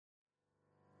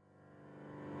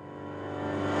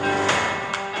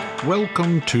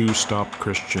Welcome to Stop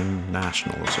Christian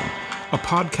Nationalism, a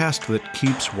podcast that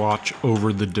keeps watch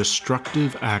over the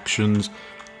destructive actions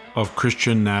of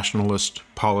Christian nationalist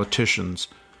politicians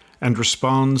and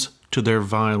responds to their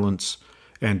violence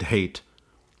and hate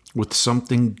with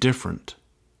something different.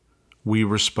 We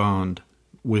respond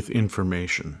with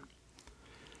information.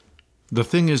 The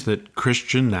thing is that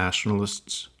Christian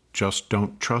nationalists just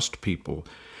don't trust people.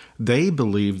 They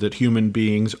believe that human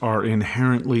beings are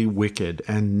inherently wicked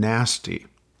and nasty.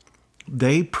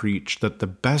 They preach that the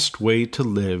best way to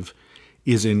live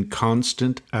is in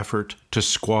constant effort to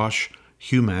squash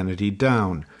humanity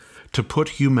down, to put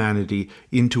humanity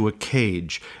into a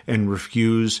cage and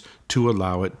refuse to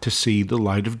allow it to see the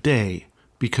light of day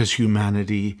because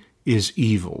humanity is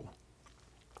evil.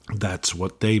 That's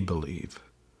what they believe.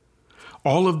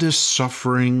 All of this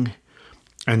suffering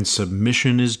and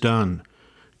submission is done,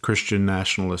 Christian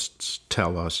nationalists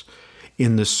tell us,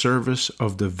 in the service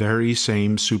of the very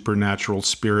same supernatural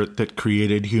spirit that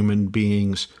created human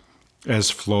beings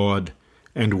as flawed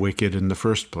and wicked in the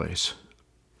first place.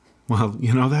 Well,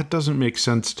 that doesn't make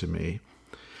sense to me,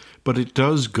 but it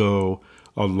does go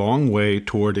a long way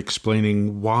toward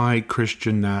explaining why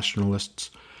Christian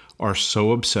nationalists are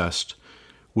so obsessed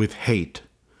with hate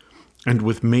and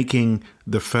with making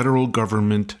the federal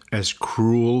government as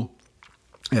cruel,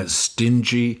 as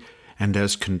stingy, and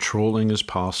as controlling as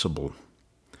possible.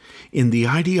 In the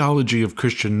ideology of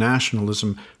Christian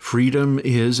nationalism, freedom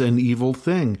is an evil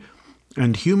thing,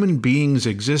 and human beings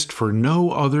exist for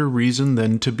no other reason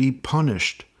than to be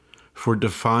punished for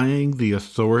defying the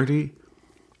authority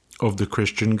of the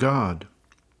Christian God.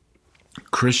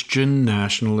 Christian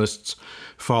nationalists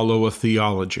follow a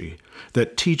theology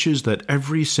that teaches that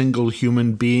every single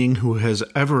human being who has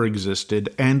ever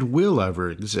existed and will ever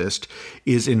exist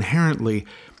is inherently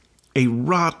a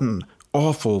rotten,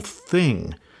 awful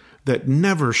thing that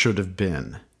never should have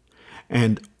been.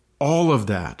 And all of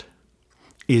that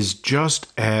is just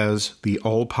as the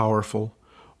all-powerful,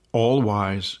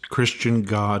 all-wise Christian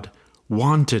God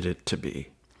wanted it to be.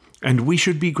 And we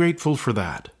should be grateful for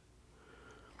that.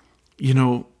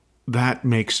 That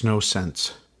makes no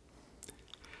sense.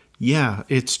 Yeah,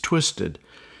 it's twisted.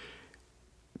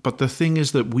 But the thing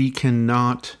is that we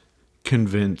cannot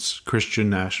convince Christian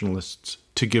nationalists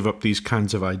to give up these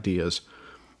kinds of ideas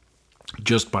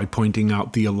just by pointing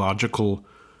out the illogical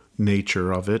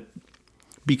nature of it,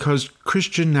 because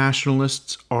Christian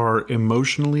nationalists are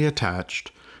emotionally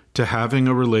attached to having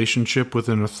a relationship with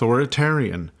an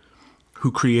authoritarian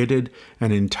who created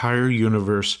an entire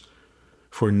universe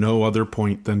for no other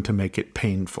point than to make it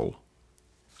painful.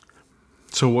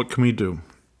 So what can we do?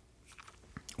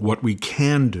 What we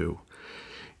can do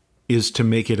is to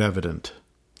make it evident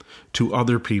to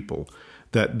other people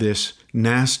that this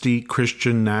nasty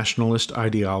Christian nationalist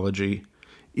ideology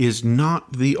is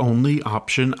not the only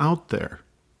option out there.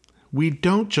 We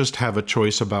don't just have a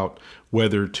choice about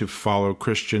whether to follow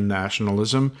Christian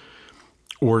nationalism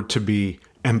or to be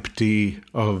empty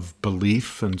of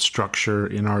belief and structure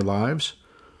in our lives.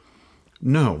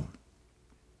 No.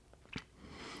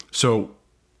 So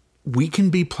we can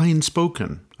be plain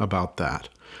spoken about that,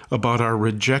 about our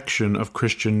rejection of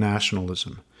Christian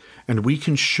nationalism, and we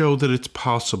can show that it's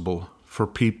possible for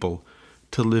people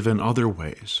to live in other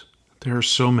ways. There are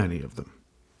so many of them.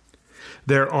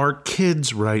 There are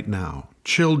kids right now,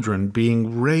 children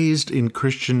being raised in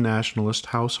Christian nationalist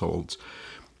households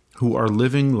who are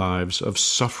living lives of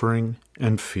suffering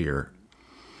and fear.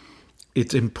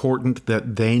 It's important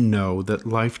that they know that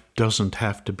life doesn't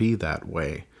have to be that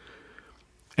way.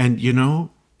 And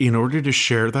in order to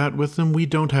share that with them, we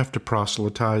don't have to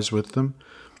proselytize with them.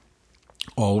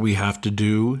 All we have to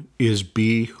do is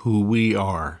be who we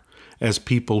are as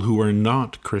people who are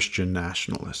not Christian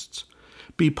nationalists.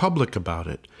 Be public about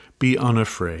it, be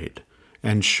unafraid,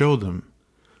 and show them,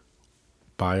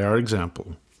 by our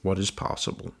example, what is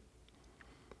possible.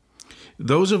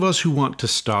 Those of us who want to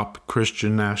stop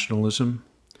Christian nationalism,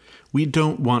 we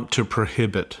don't want to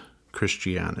prohibit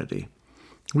Christianity.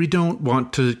 We don't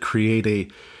want to create a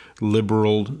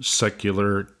liberal,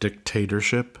 secular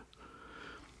dictatorship.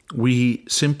 We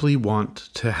simply want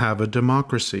to have a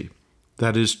democracy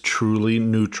that is truly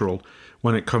neutral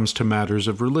when it comes to matters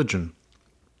of religion,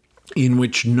 in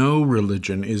which no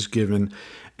religion is given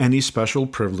any special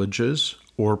privileges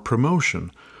or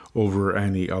promotion over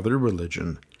any other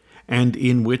religion, and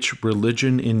in which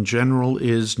religion in general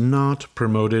is not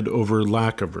promoted over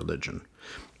lack of religion.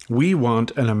 We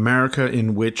want an America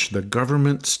in which the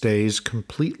government stays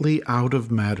completely out of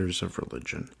matters of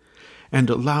religion and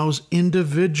allows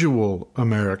individual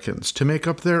Americans to make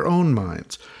up their own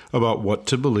minds about what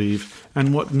to believe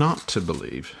and what not to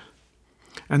believe.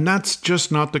 And that's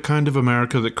just not the kind of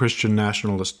America that Christian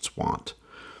nationalists want.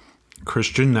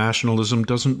 Christian nationalism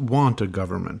doesn't want a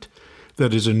government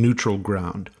that is a neutral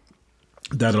ground,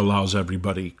 that allows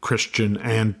everybody, Christian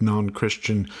and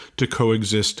non-Christian, to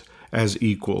coexist as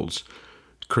equals.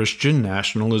 Christian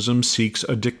nationalism seeks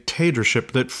a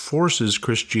dictatorship that forces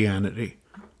Christianity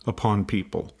upon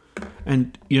people.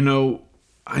 And,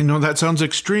 I know that sounds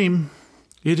extreme.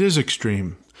 It is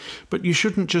extreme. But you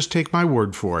shouldn't just take my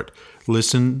word for it.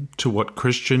 Listen to what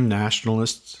Christian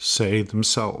nationalists say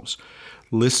themselves.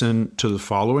 Listen to the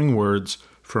following words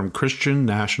from Christian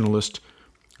nationalist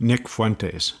Nick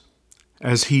Fuentes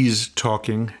as he's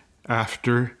talking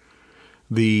after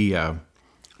the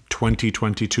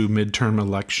 2022 midterm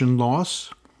election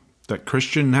loss that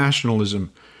Christian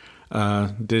nationalism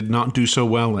did not do so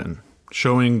well in,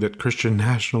 showing that Christian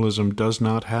nationalism does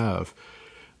not have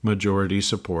majority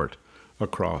support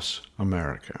across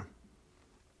America.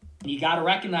 You got to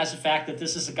recognize the fact that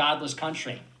this is a godless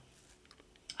country.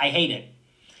 I hate it.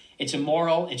 It's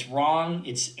immoral, it's wrong,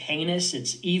 it's heinous,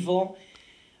 it's evil,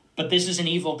 but this is an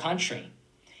evil country.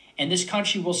 And this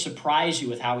country will surprise you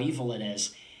with how evil it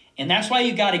is. And that's why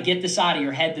you got to get this out of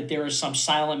your head that there is some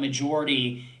silent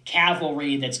majority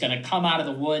cavalry that's going to come out of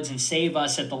the woods and save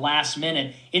us at the last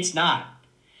minute. It's not.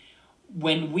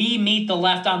 When we meet the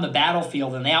left on the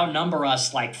battlefield and they outnumber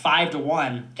us like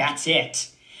 5-1, that's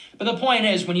it. But the point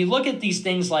is, when you look at these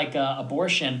things like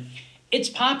abortion, it's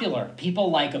popular. People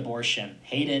like abortion,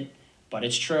 hate it, but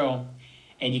it's true.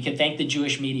 And you can thank the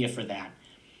Jewish media for that.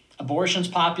 Abortion's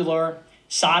popular.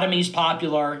 Sodomy's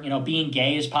popular. Being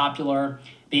gay is popular.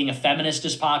 Being a feminist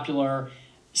is popular.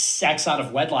 Sex out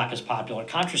of wedlock is popular.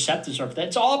 Contraceptives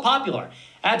it's all popular.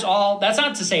 That's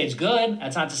not to say it's good.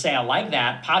 That's not to say I like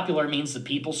that. Popular means the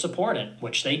people support it,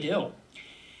 which they do.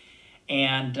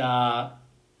 And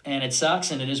it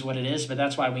sucks, and it is what it is, but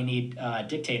that's why we need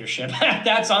dictatorship.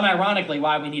 That's unironically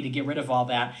why we need to get rid of all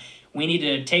that. We need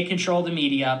to take control of the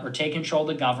media or take control of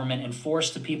the government and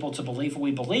force the people to believe what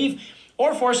we believe,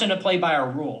 or force them to play by our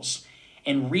rules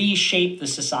and reshape the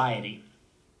society.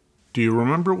 Do you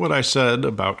remember what I said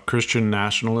about Christian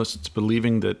nationalists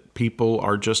believing that people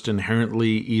are just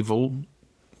inherently evil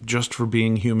just for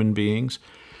being human beings?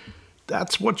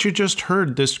 That's what you just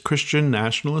heard this Christian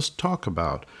nationalist talk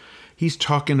about. He's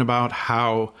talking about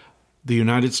how the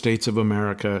United States of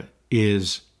America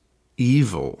is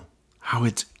evil, how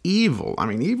it's evil. I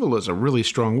mean, evil is a really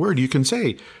strong word. You can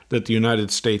say that the United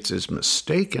States is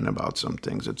mistaken about some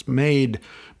things. It's made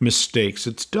mistakes.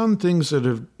 It's done things that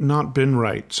have not been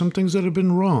right, some things that have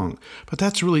been wrong. But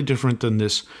that's really different than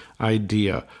this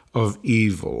idea of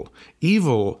evil.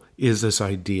 Evil is this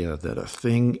idea that a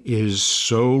thing is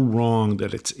so wrong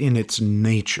that it's in its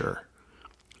nature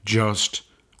just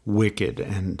wicked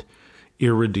and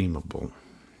irredeemable.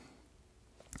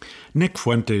 Nick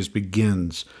Fuentes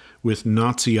begins with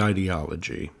Nazi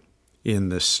ideology in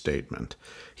this statement.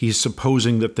 He's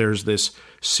supposing that there's this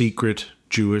secret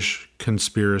Jewish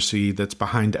conspiracy that's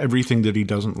behind everything that he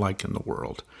doesn't like in the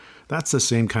world. That's the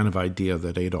same kind of idea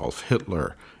that Adolf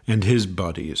Hitler and his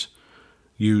buddies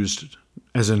used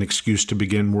as an excuse to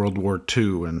begin World War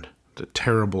II and the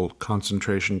terrible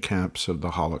concentration camps of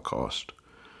the Holocaust.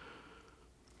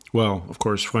 Well, of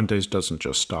course, Fuentes doesn't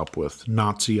just stop with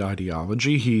Nazi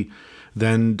ideology. He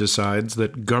then decides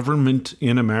that government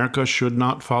in America should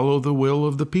not follow the will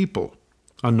of the people.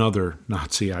 Another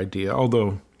Nazi idea,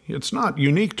 although it's not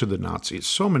unique to the Nazis.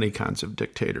 So many kinds of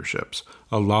dictatorships,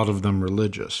 a lot of them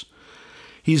religious.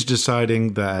 He's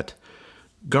deciding that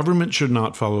government should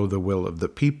not follow the will of the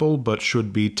people, but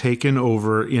should be taken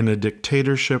over in a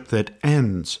dictatorship that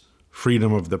ends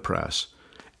freedom of the press,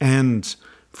 ends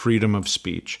freedom of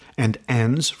speech, and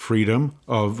ends freedom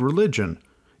of religion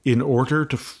in order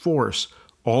to force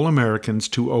all Americans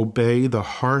to obey the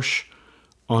harsh,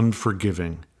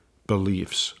 unforgiving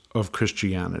beliefs of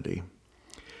Christianity.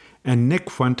 And Nick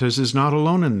Fuentes is not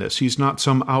alone in this. He's not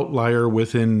some outlier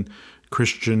within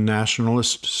Christian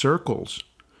nationalist circles.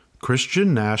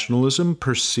 Christian nationalism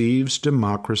perceives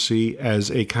democracy as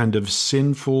a kind of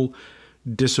sinful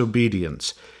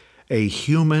disobedience, a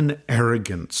human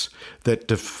arrogance that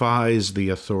defies the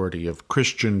authority of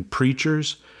Christian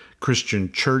preachers,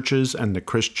 Christian churches, and the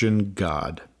Christian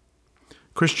God.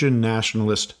 Christian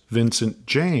nationalist Vincent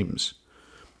James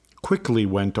quickly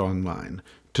went online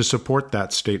to support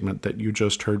that statement that you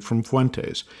just heard from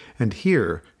Fuentes. And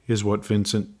here is what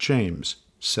Vincent James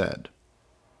said.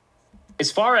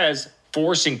 As far as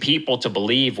forcing people to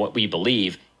believe what we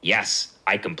believe, yes,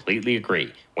 I completely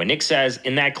agree. When Nick says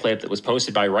in that clip that was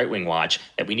posted by Right Wing Watch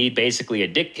that we need basically a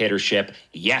dictatorship,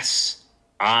 yes,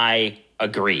 I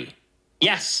agree.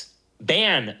 Yes,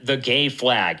 ban the gay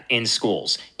flag in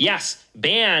schools. Yes,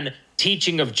 ban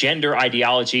teaching of gender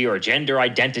ideology or gender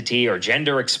identity or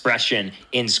gender expression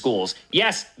in schools.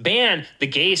 Yes, ban the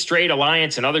gay straight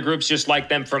alliance and other groups just like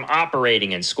them from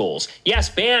operating in schools. Yes,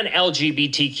 ban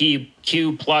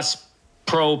LGBTQ plus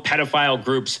pro-pedophile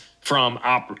groups from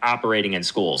operating in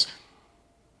schools.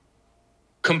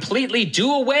 Completely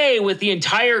do away with the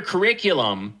entire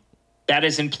curriculum that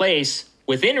is in place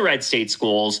within red state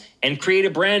schools and create a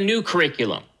brand new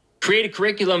curriculum. Create a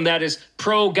curriculum that is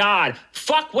pro-God.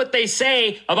 Fuck what they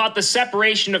say about the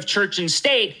separation of church and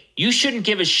state. You shouldn't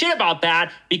give a shit about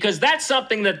that because that's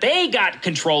something that they got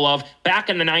control of back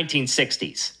in the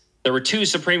 1960s. There were 2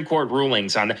 Supreme Court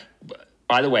rulings on,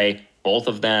 by the way, both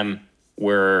of them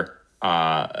were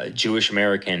Jewish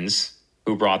Americans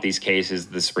who brought these cases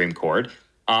to the Supreme Court.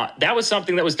 That was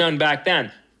something that was done back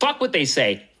then. Fuck what they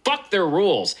say. Fuck their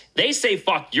rules. They say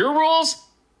fuck your rules.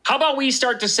 How about we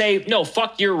start to say, no,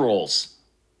 fuck your rules?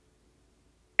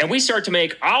 And we start to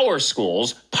make our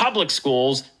schools, public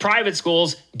schools, private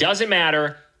schools, doesn't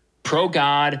matter,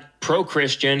 pro-God,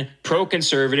 pro-Christian,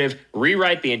 pro-conservative,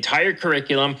 rewrite the entire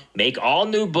curriculum, make all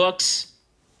new books,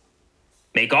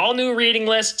 make all new reading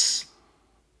lists,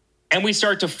 and we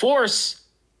start to force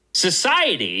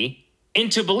society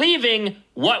into believing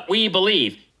what we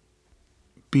believe.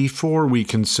 Before we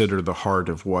consider the heart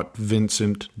of what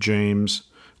Vincent James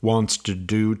wants to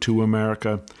do to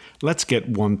America, let's get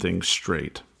one thing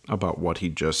straight about what he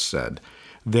just said.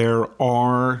 There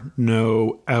are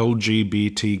no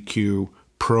LGBTQ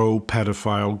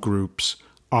pro-pedophile groups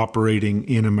operating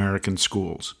in American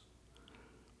schools.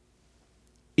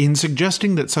 In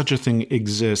suggesting that such a thing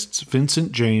exists,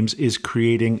 Vincent James is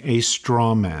creating a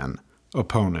straw man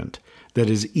opponent that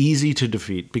is easy to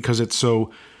defeat because it's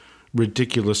so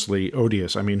ridiculously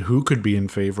odious. I mean, who could be in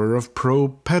favor of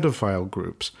pro-pedophile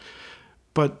groups?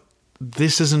 But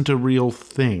this isn't a real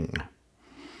thing.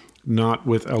 Not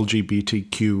with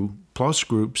LGBTQ plus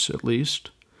groups, at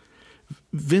least.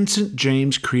 Vincent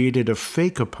James created a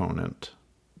fake opponent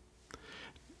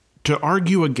to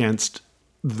argue against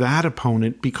that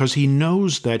opponent because he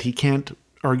knows that he can't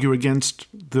argue against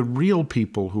the real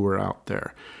people who are out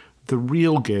there. The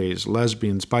real gays,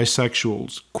 lesbians,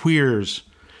 bisexuals, queers,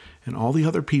 and all the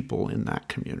other people in that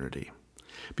community.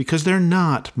 Because they're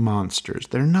not monsters.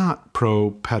 They're not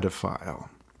pro-pedophile.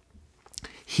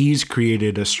 He's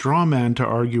created a straw man to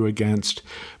argue against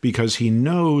because he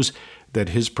knows that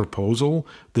his proposal,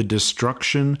 the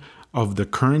destruction of the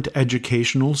current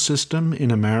educational system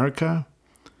in America,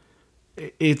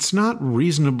 it's not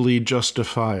reasonably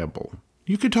justifiable.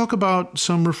 You could talk about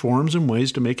some reforms and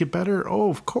ways to make it better. Oh,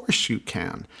 of course you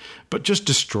can. But just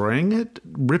destroying it,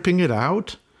 ripping it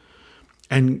out,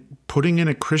 and putting in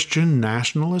a Christian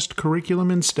nationalist curriculum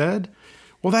instead?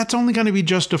 Well, that's only going to be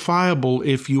justifiable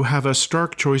if you have a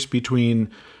stark choice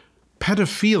between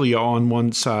pedophilia on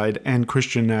one side and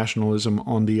Christian nationalism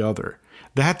on the other.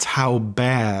 That's how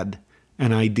bad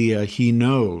an idea he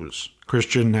knows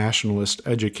Christian nationalist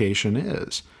education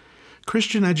is.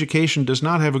 Christian education does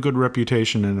not have a good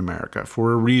reputation in America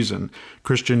for a reason.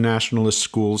 Christian nationalist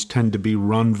schools tend to be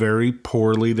run very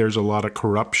poorly. There's a lot of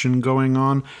corruption going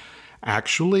on.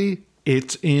 Actually,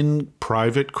 it's in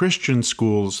private Christian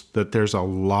schools that there's a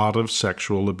lot of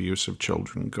sexual abuse of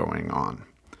children going on.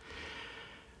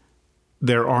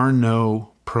 There are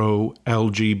no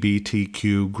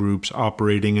pro-LGBTQ groups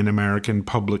operating in American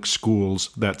public schools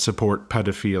that support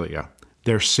pedophilia.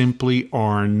 There simply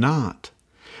are not.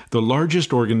 The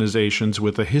largest organizations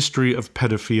with a history of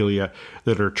pedophilia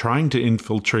that are trying to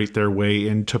infiltrate their way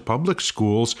into public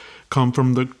schools come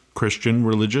from the Christian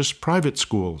religious private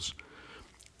schools,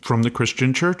 from the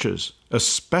Christian churches,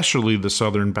 especially the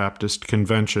Southern Baptist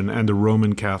Convention and the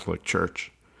Roman Catholic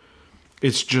Church.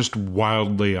 It's just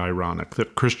wildly ironic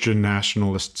that Christian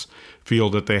nationalists feel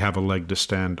that they have a leg to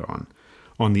stand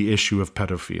on the issue of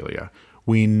pedophilia.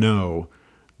 We know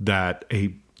that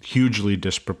a hugely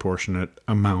disproportionate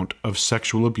amount of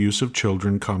sexual abuse of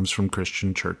children comes from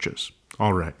Christian churches.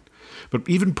 All right. But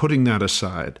even putting that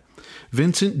aside,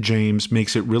 Vincent James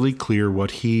makes it really clear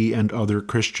what he and other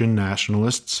Christian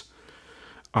nationalists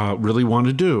really want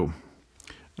to do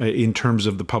in terms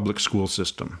of the public school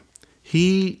system.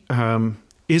 He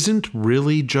isn't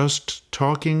really just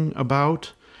talking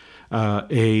about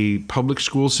a public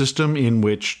school system in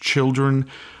which children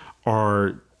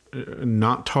are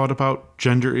not taught about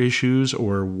gender issues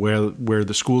or where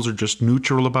the schools are just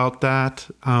neutral about that.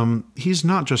 He's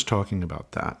not just talking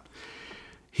about that.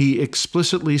 He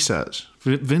explicitly says,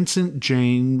 Vincent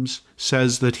James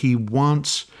says that he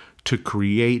wants to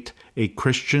create a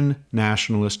Christian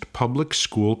nationalist public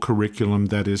school curriculum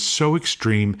that is so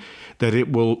extreme that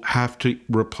it will have to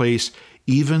replace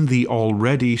even the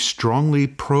already strongly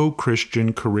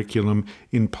pro-Christian curriculum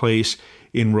in place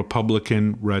in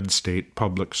Republican red state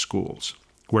public schools,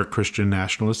 where Christian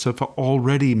nationalists have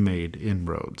already made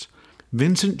inroads.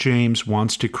 Vincent James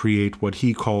wants to create what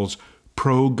he calls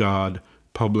pro-God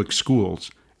public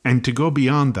schools, and to go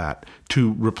beyond that,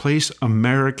 to replace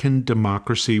American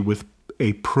democracy with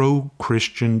a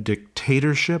pro-Christian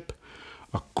dictatorship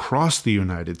across the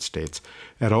United States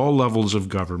at all levels of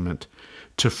government,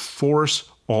 to force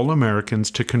all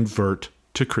Americans to convert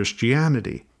to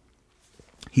Christianity.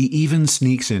 He even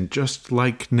sneaks in, just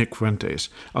like Nick Fuentes,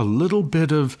 a little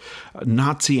bit of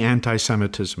Nazi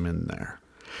anti-Semitism in there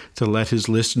to let his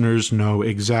listeners know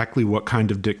exactly what kind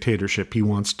of dictatorship he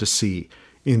wants to see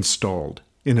installed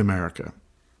in America.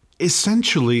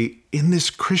 Essentially, in this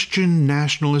Christian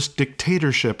nationalist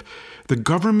dictatorship, the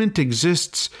government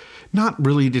exists not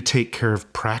really to take care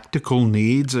of practical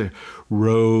needs,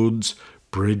 roads,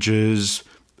 bridges,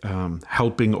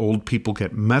 helping old people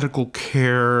get medical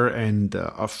care and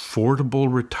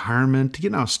affordable retirement,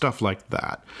 stuff like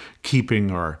that, keeping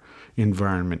our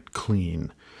environment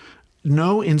clean.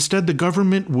 No, instead the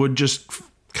government would just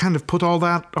kind of put all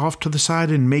that off to the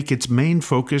side and make its main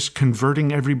focus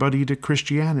converting everybody to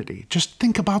Christianity. Just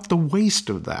think about the waste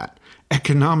of that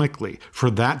economically, for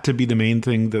that to be the main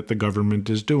thing that the government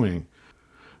is doing.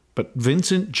 But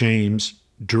Vincent James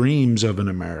dreams of an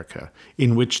America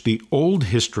in which the old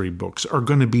history books are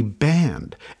going to be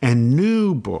banned and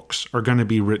new books are going to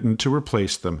be written to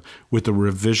replace them with a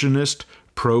revisionist,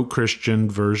 pro-Christian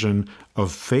version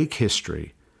of fake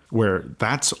history, where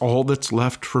that's all that's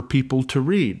left for people to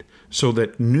read, so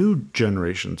that new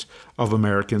generations of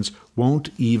Americans won't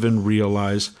even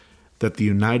realize that the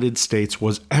United States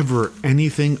was ever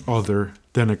anything other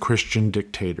than a Christian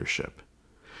dictatorship.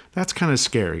 That's kind of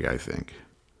scary, I think.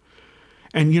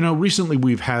 And, recently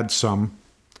we've had some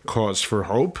cause for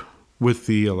hope with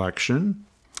the election.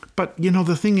 But,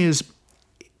 the thing is,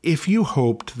 if you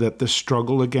hoped that the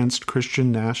struggle against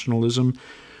Christian nationalism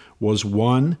was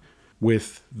won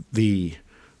with the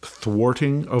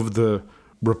thwarting of the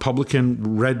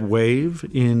Republican red wave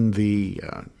in the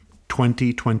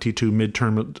 2022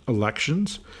 midterm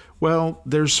elections, well,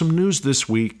 there's some news this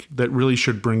week that really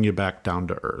should bring you back down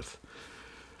to earth.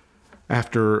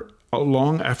 After a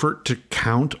long effort to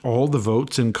count all the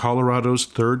votes in Colorado's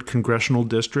 3rd congressional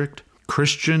district,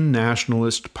 Christian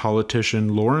nationalist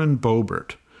politician Lauren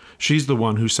Boebert, she's the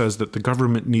one who says that the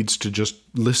government needs to just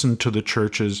listen to the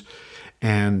churches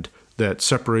and that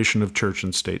separation of church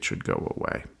and state should go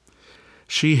away.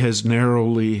 She has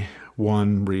narrowly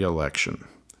won re-election,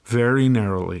 very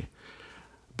narrowly,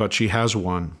 but she has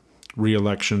won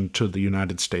re-election to the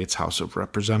United States House of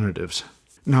Representatives.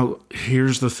 Now,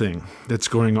 here's the thing that's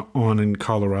going on in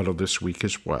Colorado this week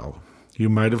as well. You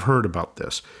might have heard about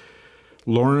this.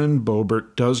 Lauren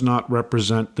Boebert does not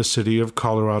represent the city of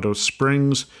Colorado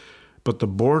Springs, but the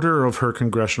border of her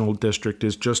congressional district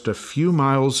is just a few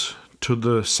miles to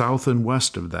the south and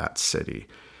west of that city.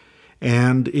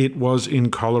 And it was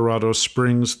in Colorado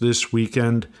Springs this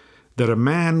weekend that a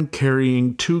man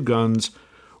carrying 2 guns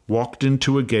walked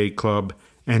into a gay club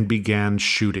and began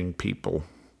shooting people.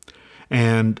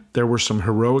 And there were some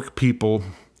heroic people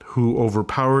who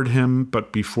overpowered him,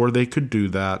 but before they could do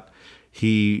that,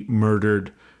 he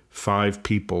murdered 5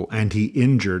 people and he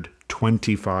injured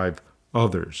 25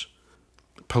 others.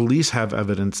 Police have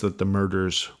evidence that the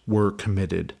murders were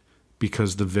committed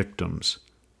because the victims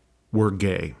were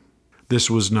gay. This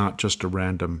was not just a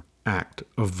random act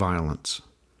of violence.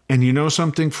 And you know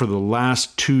something? For the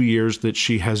last 2 years that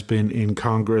she has been in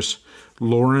Congress,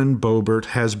 Lauren Boebert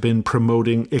has been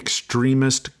promoting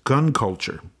extremist gun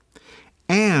culture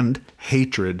and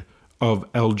hatred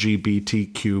of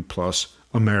LGBTQ plus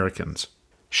Americans.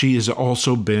 She has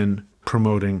also been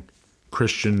promoting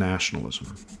Christian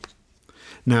nationalism.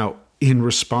 Now, in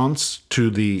response to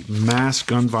the mass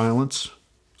gun violence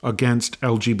against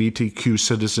LGBTQ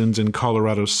citizens in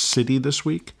Colorado City this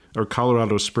week, or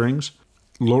Colorado Springs,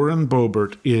 Lauren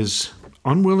Boebert is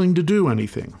unwilling to do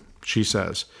anything, she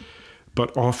says,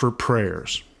 but offer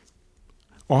prayers.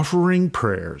 Offering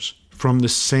prayers from the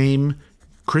same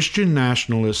Christian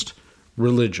nationalist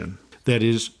religion that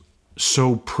is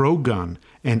so pro-gun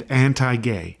and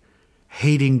anti-gay,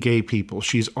 hating gay people.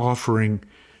 She's offering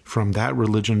from that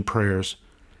religion prayers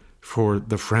for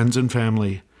the friends and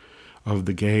family of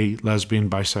the gay, lesbian,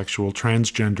 bisexual,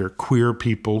 transgender, queer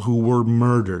people who were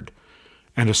murdered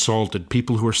and assaulted,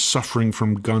 people who are suffering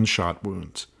from gunshot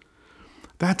wounds.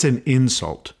 That's an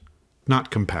insult,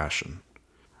 not compassion.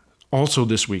 Also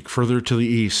this week, further to the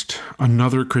east,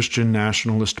 another Christian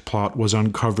nationalist plot was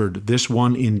uncovered, this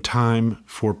one in time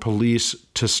for police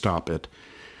to stop it.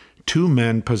 2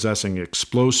 men possessing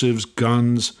explosives,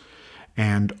 guns,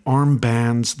 and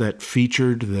armbands that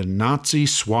featured the Nazi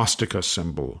swastika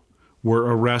symbol were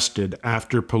arrested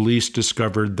after police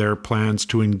discovered their plans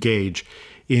to engage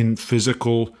in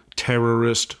physical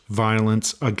terrorist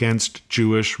violence against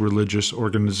Jewish religious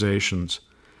organizations.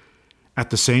 At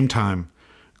the same time,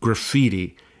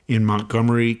 graffiti in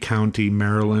Montgomery County,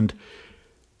 Maryland,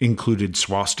 included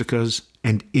swastikas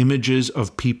and images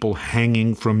of people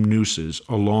hanging from nooses,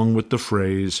 along with the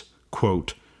phrase,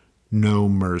 quote, "No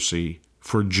mercy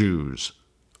for Jews,"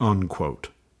 unquote.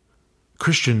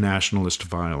 Christian nationalist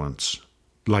violence,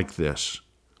 like this,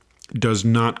 does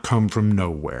not come from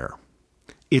nowhere.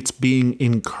 It's being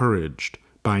encouraged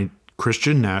by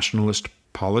Christian nationalist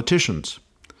politicians,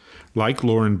 like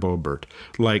Lauren Boebert,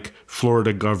 like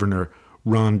Florida Governor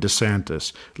Ron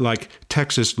DeSantis, like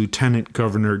Texas Lieutenant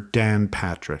Governor Dan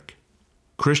Patrick.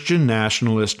 Christian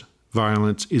nationalist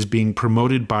violence is being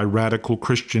promoted by radical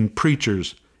Christian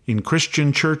preachers in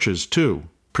Christian churches, too.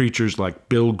 Preachers like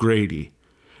Bill Grady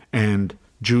and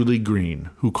Julie Green,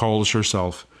 who calls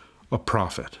herself a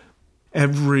prophet.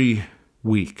 Every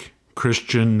week,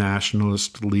 Christian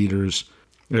nationalist leaders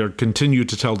continue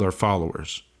to tell their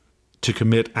followers to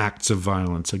commit acts of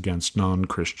violence against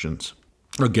non-Christians,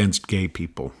 against gay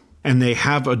people. And they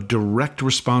have a direct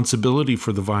responsibility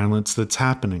for the violence that's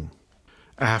happening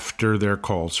after their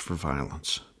calls for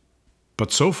violence.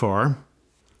 But so far,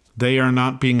 they are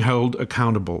not being held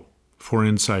accountable for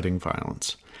inciting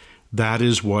violence. That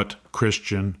is what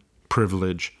Christian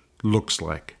privilege looks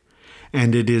like.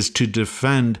 And it is to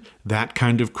defend that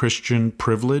kind of Christian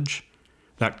privilege,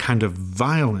 that kind of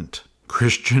violent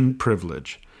Christian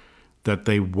privilege, that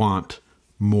they want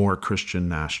more Christian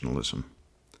nationalism.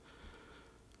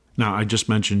 Now, I just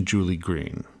mentioned Julie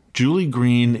Green. Julie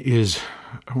Green is,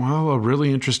 a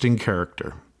really interesting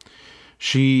character.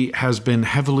 She has been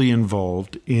heavily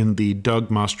involved in the Doug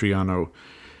Mastriano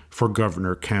for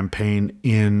Governor campaign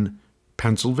in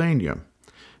Pennsylvania.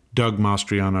 Doug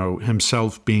Mastriano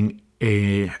himself being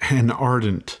an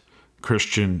ardent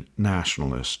Christian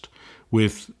nationalist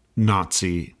with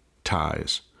Nazi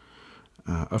ties,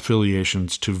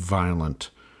 affiliations to violent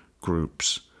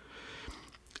groups.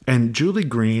 And Julie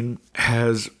Green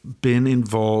has been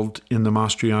involved in the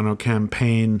Mastriano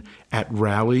campaign at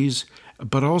rallies,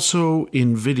 but also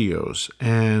in videos.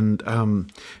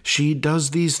 And she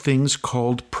does these things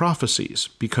called prophecies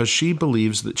because she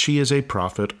believes that she is a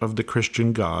prophet of the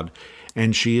Christian God,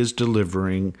 and she is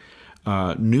delivering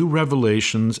new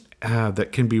revelations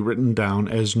that can be written down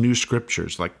as new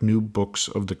scriptures, like new books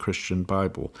of the Christian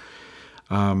Bible.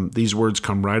 These words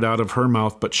come right out of her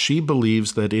mouth, but she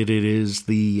believes that it is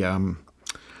the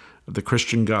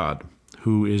Christian God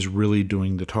who is really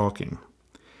doing the talking.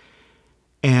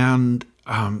 And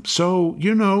so,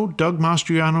 Doug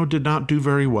Mastriano did not do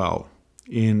very well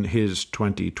in his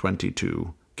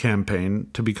 2022 campaign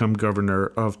to become governor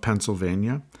of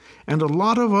Pennsylvania. And a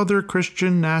lot of other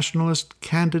Christian nationalist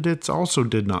candidates also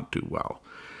did not do well.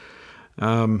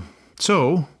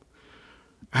 So,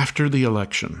 after the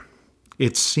election,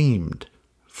 it seemed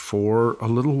for a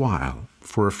little while,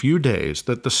 for a few days,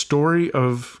 that the story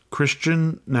of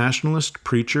Christian nationalist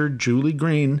preacher Julie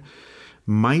Green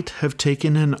might have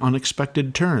taken an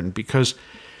unexpected turn, because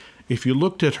if you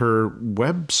looked at her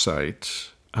website,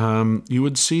 you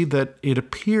would see that it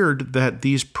appeared that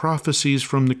these prophecies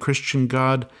from the Christian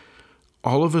God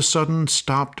all of a sudden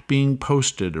stopped being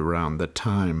posted around the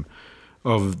time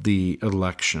of the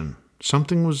election.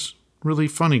 Something was really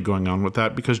funny going on with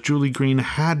that, because Julie Green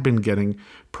had been getting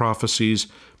prophecies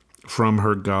from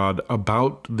her God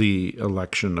about the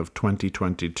election of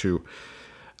 2022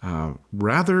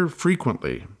 rather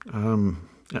frequently,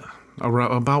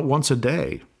 about once a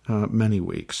day, many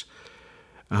weeks.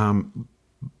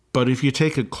 But if you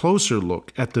take a closer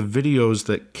look at the videos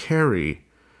that carry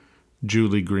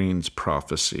Julie Green's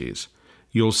prophecies,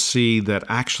 you'll see that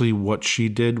actually what she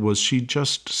did was she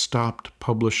just stopped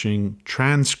publishing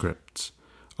transcripts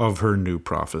of her new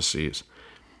prophecies.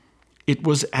 It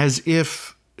was as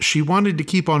if she wanted to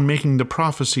keep on making the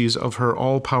prophecies of her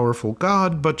all-powerful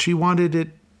God, but she wanted it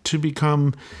to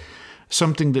become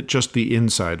something that just the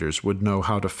insiders would know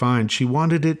how to find. She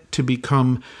wanted it to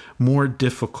become more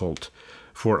difficult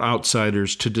for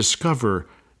outsiders to discover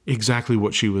exactly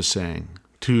what she was saying,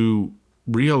 to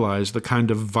realize the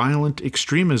kind of violent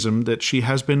extremism that she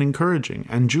has been encouraging.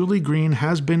 And Julie Green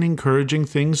has been encouraging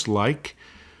things like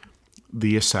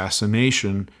the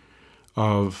assassination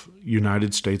of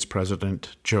United States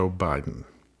President Joe Biden.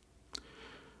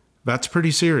 That's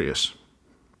pretty serious.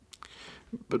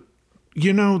 But,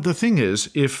 the thing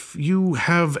is, if you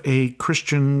have a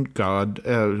Christian God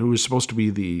who is supposed to be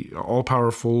the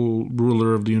all-powerful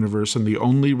ruler of the universe and the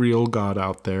only real God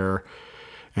out there,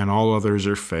 and all others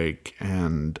are fake,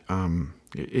 and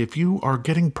if you are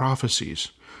getting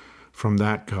prophecies from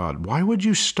that God, why would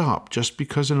you stop just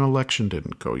because an election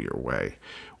didn't go your way?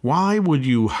 Why would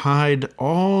you hide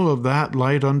all of that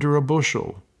light under a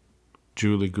bushel,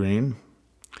 Julie Green?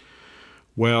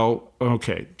 Well,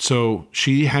 okay, so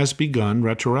she has begun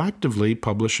retroactively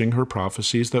publishing her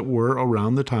prophecies that were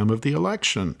around the time of the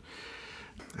election.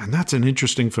 And that's an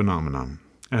interesting phenomenon.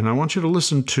 And I want you to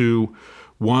listen to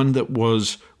one that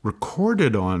was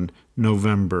recorded on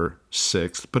November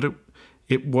 6th, but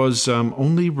it was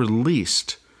only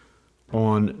released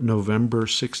on November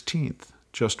 16th,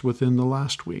 just within the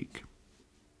last week.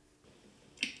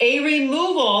 A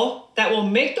removal that will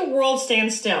make the world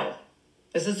stand still.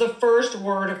 This is the first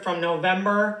word from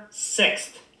November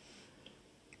 6th.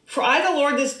 For I, the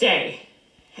Lord, this day,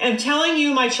 am telling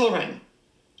you, my children,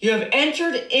 you have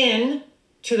entered in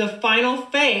to the final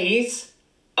phase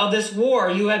of this war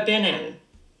you have been in.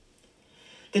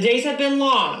 The days have been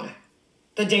long.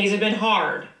 The days have been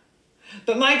hard.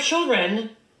 But my children,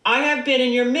 I have been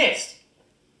in your midst,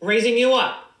 raising you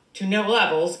up to new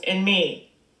levels in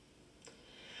me.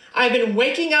 I have been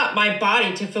waking up my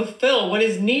body to fulfill what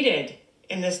is needed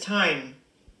in this time.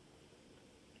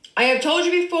 I have told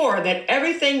you before that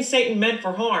everything Satan meant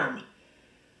for harm,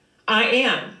 I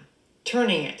am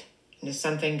turning it into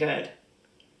something good.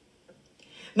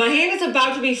 My hand is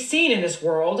about to be seen in this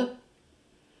world,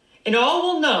 and all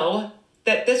will know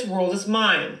that this world is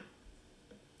mine.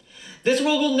 This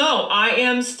world will know I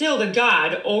am still the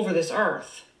God over this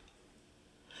earth.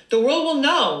 The world will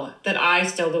know that I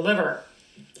still deliver.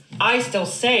 I still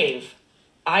save.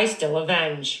 I still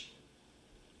avenge.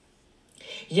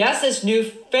 Yes, this new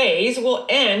phase will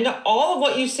end all of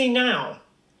what you see now.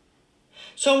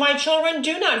 So, my children,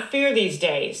 do not fear these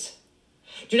days.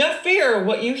 Do not fear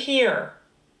what you hear.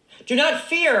 Do not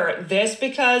fear this,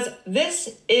 because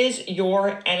this is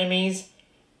your enemy's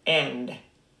end.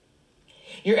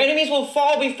 Your enemies will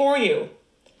fall before you.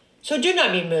 So do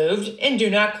not be moved and do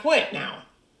not quit now.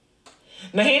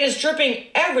 My hand is stripping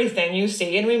everything you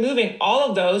see and removing all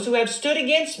of those who have stood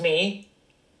against me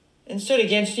and stood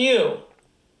against you.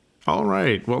 All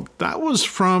right. Well, that was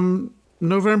from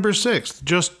November 6th,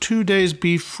 just 2 days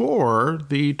before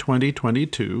the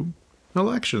 2022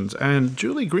 elections. And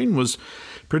Julie Green was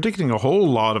predicting a whole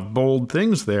lot of bold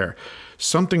things there.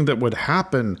 Something that would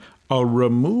happen, a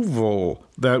removal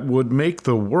that would make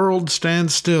the world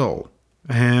stand still,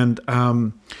 and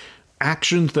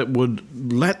actions that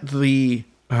would let the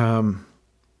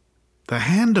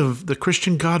hand of the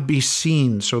Christian God be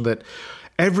seen, so that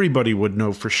everybody would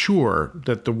know for sure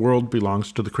that the world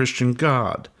belongs to the Christian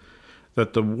God,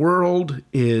 that the world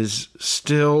is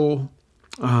still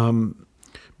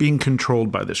being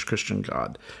controlled by this Christian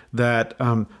God, that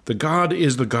the God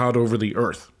is the God over the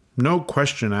earth. No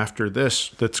question after this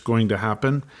that's going to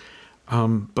happen.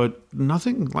 But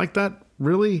nothing like that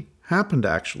really happened,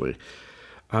 actually.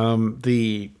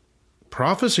 The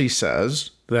prophecy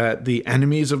says that the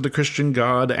enemies of the Christian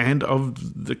God and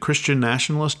of the Christian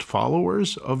nationalist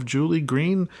followers of Julie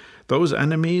Green, those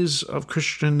enemies of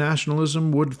Christian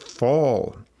nationalism would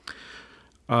fall.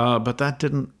 But that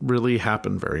didn't really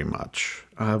happen very much.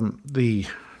 The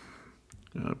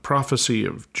prophecy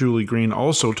of Julie Green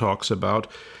also talks about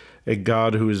a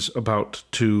God who is about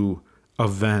to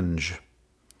avenge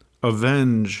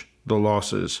the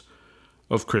losses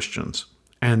of Christians.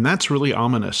 And that's really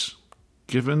ominous,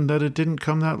 given that it didn't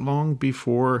come that long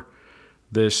before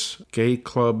this gay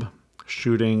club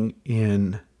shooting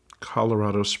in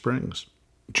Colorado Springs.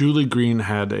 Julie Green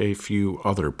had a few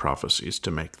other prophecies to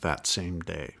make that same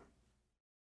day.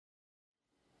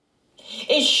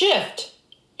 A shift,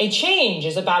 a change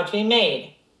is about to be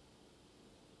made.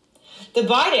 The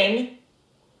Biden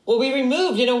will be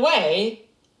removed in a way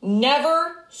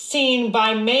never seen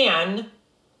by man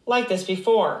like this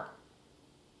before.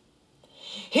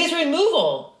 His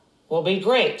removal will be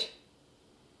great.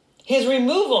 His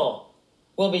removal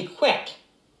will be quick.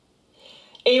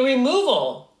 A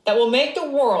removal that will make the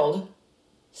world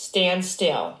stand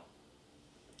still.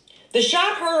 The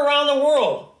shot heard around the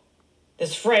world.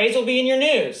 This phrase will be in your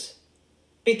news,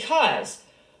 because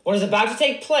what is about to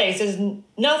take place is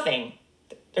nothing.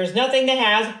 There's nothing that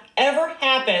has ever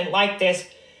happened like this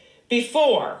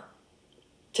before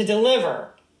to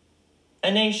deliver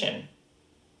a nation.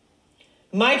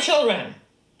 My children,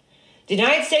 the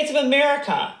United States of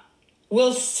America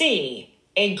will see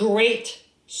a great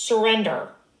surrender.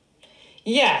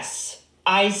 Yes,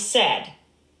 I said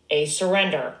a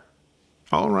surrender.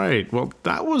 All right. Well,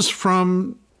 that was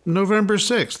from November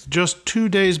 6th, just 2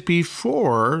 days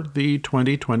before the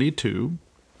 2022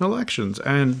 elections.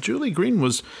 And Julie Green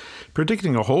was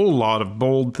predicting a whole lot of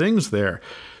bold things there.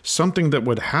 Something that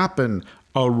would happen,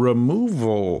 a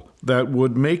removal that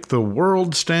would make the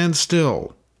world stand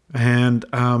still, and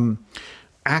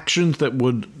actions that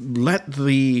would let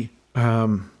the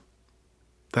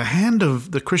hand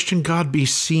of the Christian God be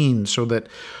seen so that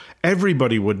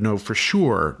everybody would know for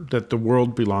sure that the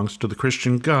world belongs to the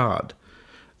Christian God,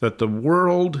 that the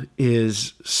world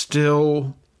is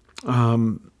still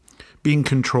being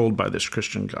controlled by this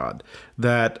Christian God,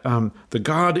 that the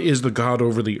God is the God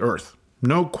over the earth.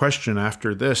 No question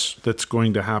after this that's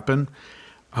going to happen.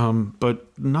 But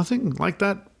nothing like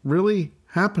that really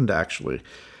happened, actually.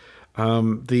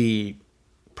 The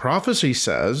prophecy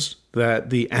says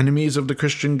that the enemies of the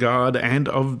Christian God and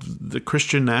of the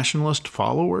Christian nationalist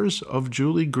followers of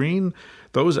Julie Green,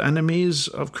 those enemies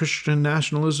of Christian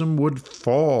nationalism would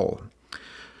fall.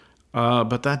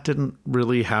 But that didn't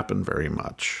really happen very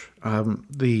much.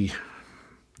 The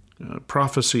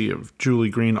prophecy of Julie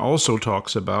Green also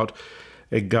talks about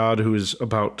a God who is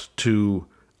about to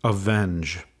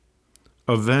avenge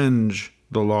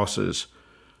the losses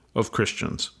of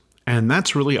Christians. And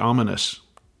that's really ominous,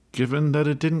 given that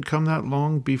it didn't come that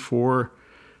long before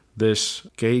this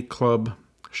gay club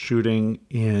shooting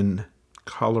in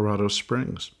Colorado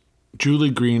Springs. Julie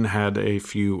Green had a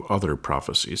few other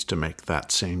prophecies to make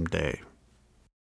that same day.